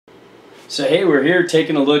So hey, we're here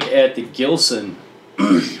taking a look at the Gilson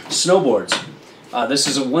snowboards. This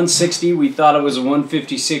is a 160. We thought it was a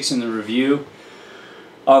 156 in the review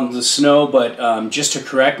on the snow, but just to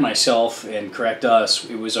correct myself and correct us,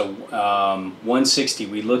 it was a 160.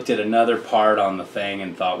 We looked at another part on the thing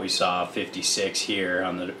and thought we saw 56 here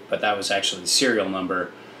on the, but that was actually the serial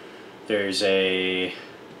number. There's a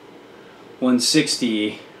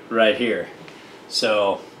 160 right here.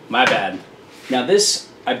 So my bad. Now this,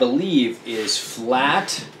 I believe, is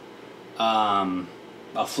flat, a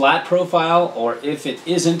flat profile, or if it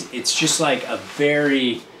isn't, it's just like a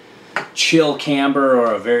very chill camber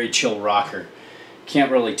or a very chill rocker.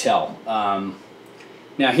 Can't really tell.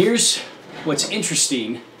 Now here's what's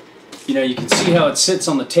interesting. You know, you can see how it sits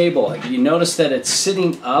on the table. You notice that it's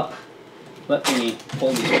sitting up. Let me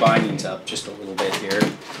pull these bindings up just a little bit here.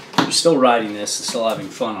 We're still riding this and still having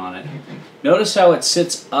fun on it. Notice how it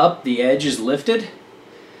sits up, the edge is lifted.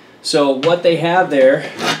 So what they have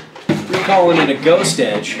there, we're calling it a ghost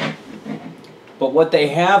edge, but what they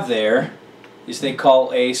have there is they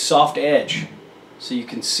call a soft edge. So you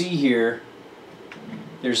can see here,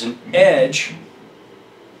 there's an edge,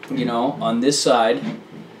 you know, on this side.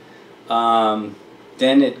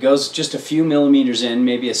 Then it goes just a few millimeters in,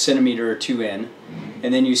 maybe a centimeter or two in,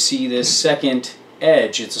 and then you see this second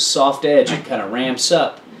edge. It's a soft edge. It kind of ramps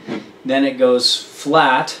up. Then it goes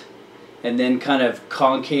flat, and then kind of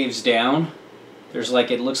concaves down. There's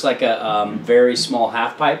like, it looks like a very small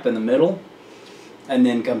half pipe in the middle, and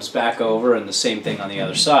then comes back over, and the same thing on the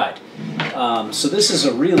other side. So this is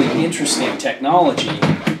a really interesting technology,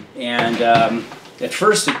 and at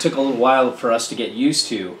first it took a little while for us to get used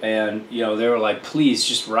to, and you know, they were like, please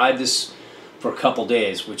just ride this for a couple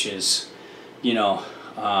days, which is, you know,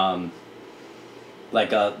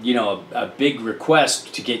 like a big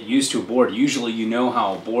request to get used to a board. Usually you know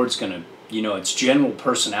how a board's gonna, you know, its general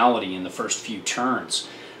personality in the first few turns.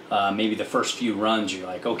 Maybe the first few runs you're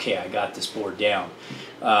like, okay, I got this board down.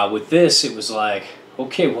 With this it was like,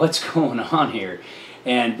 okay, what's going on here?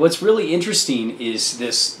 And what's really interesting is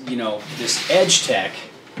this, you know, this edge tech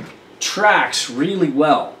tracks really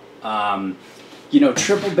well. You know,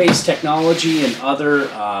 triple base technology and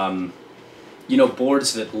other you know,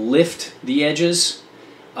 boards that lift the edges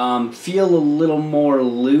feel a little more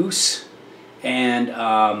loose, and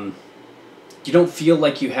you don't feel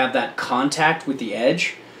like you have that contact with the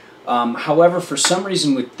edge. However, for some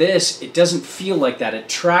reason with this, it doesn't feel like that. It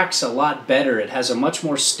tracks a lot better. It has a much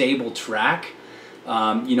more stable track,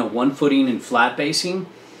 you know, one footing and flat basing.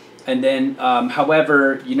 And then,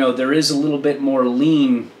 however, you know, there is a little bit more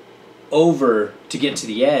lean over to get to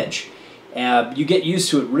the edge. You get used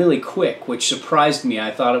to it really quick, which surprised me.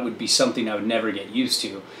 I thought it would be something I would never get used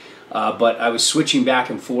to. But I was switching back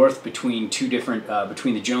and forth between two different,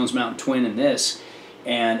 between the Jones Mountain Twin and this,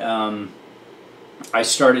 and I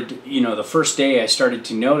started, you know, the first day I started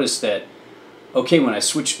to notice that, okay, when I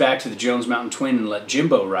switched back to the Jones Mountain Twin and let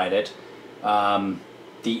Jimbo ride it,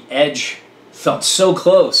 the edge felt so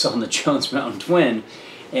close on the Jones Mountain Twin,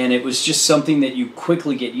 and it was just something that you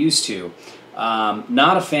quickly get used to.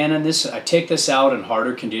 Not a fan of this. I take this out in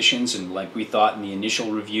harder conditions, and like we thought in the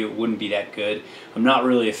initial review, it wouldn't be that good. I'm not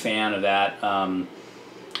really a fan of that.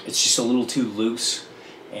 It's just a little too loose,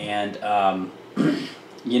 and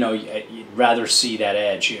you know, you'd rather see that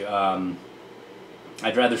edge.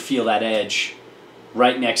 I'd rather feel that edge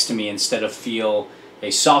right next to me instead of feel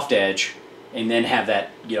a soft edge and then have that,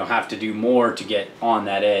 you know, have to do more to get on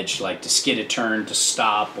that edge, like to skid a turn, to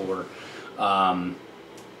stop, or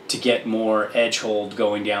to get more edge hold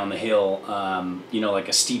going down the hill. You know, like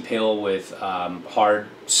a steep hill with hard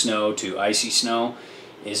snow to icy snow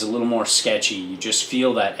is a little more sketchy. You just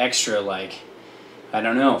feel that extra, like, I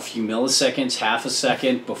don't know, a few milliseconds, half a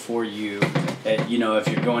second before you, you know, if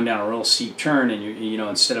you're going down a real steep turn and you know,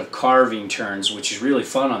 instead of carving turns, which is really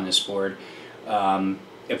fun on this board,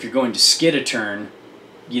 if you're going to skid a turn,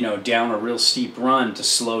 you know, down a real steep run to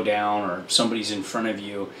slow down, or somebody's in front of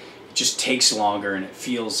you, it just takes longer and it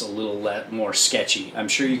feels a little more sketchy. I'm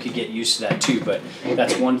sure you could get used to that too, but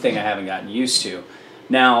that's one thing I haven't gotten used to.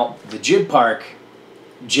 Now, the Jib Park,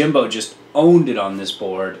 Jimbo just owned it on this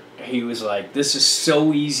board. He was like, this is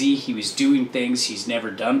so easy. He was doing things he's never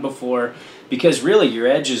done before, because really your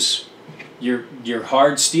edge is, your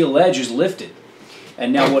hard steel edge is lifted.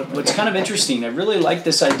 And now what's kind of interesting, I really like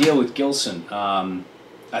this idea with Gilson.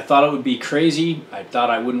 I thought it would be crazy. I thought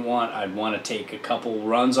I'd want to take a couple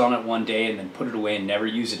runs on it one day and then put it away and never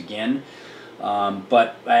use it again.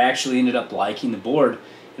 But I actually ended up liking the board,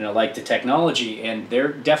 and I like the technology, and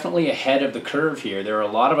they're definitely ahead of the curve here. There are a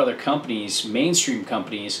lot of other companies, mainstream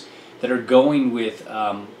companies, that are going with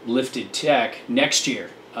lifted tech next year.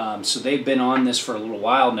 So they've been on this for a little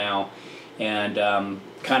while now, and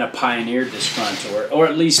kind of pioneered this front, or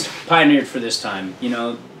at least pioneered for this time. You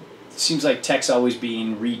know, it seems like tech's always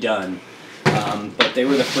being redone, but they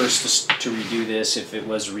were the first to redo this if it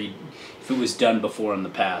was done before in the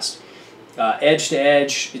past. Edge to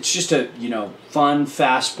edge, it's just a fun,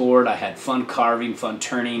 fast board. I had fun carving, fun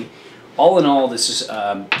turning. All in all, this is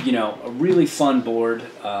a really fun board.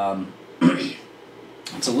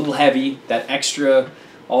 It's a little heavy.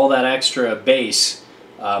 All that extra base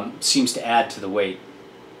seems to add to the weight.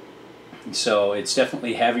 So it's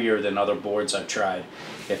definitely heavier than other boards I've tried.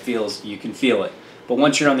 You can feel it. But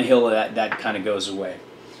once you're on the hill, that kind of goes away.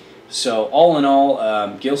 So all in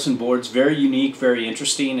all, Gilson boards, very unique, very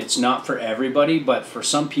interesting. It's not for everybody, but for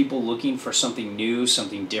some people looking for something new,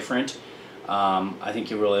 something different, I think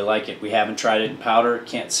you'll really like it. We haven't tried it in powder,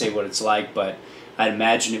 can't say what it's like, but I'd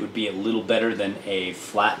imagine it would be a little better than a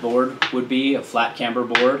flat board would be, a flat camber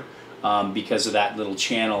board, because of that little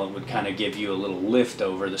channel. It would kind of give you a little lift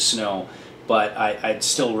over the snow. But I'd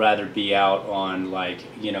still rather be out on like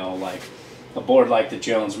a board like the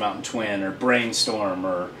Jones Mountain Twin or Brainstorm,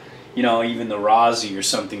 or even the Rossi or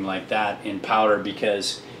something like that in powder,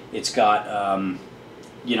 because it's got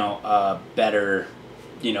better,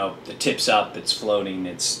 the tip's up, it's floating,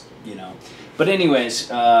 but anyways,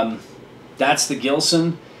 that's the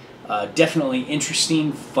Gilson. Definitely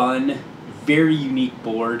interesting, fun, very unique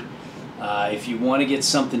board. If you want to get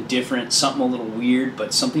something different, something a little weird,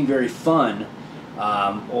 but something very fun,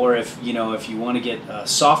 or if you want to get a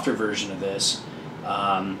softer version of this,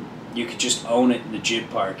 you could just own it in the jib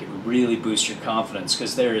park. It would really boost your confidence,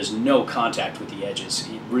 because there is no contact with the edges.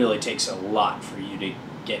 It really takes a lot for you to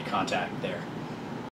get contact there.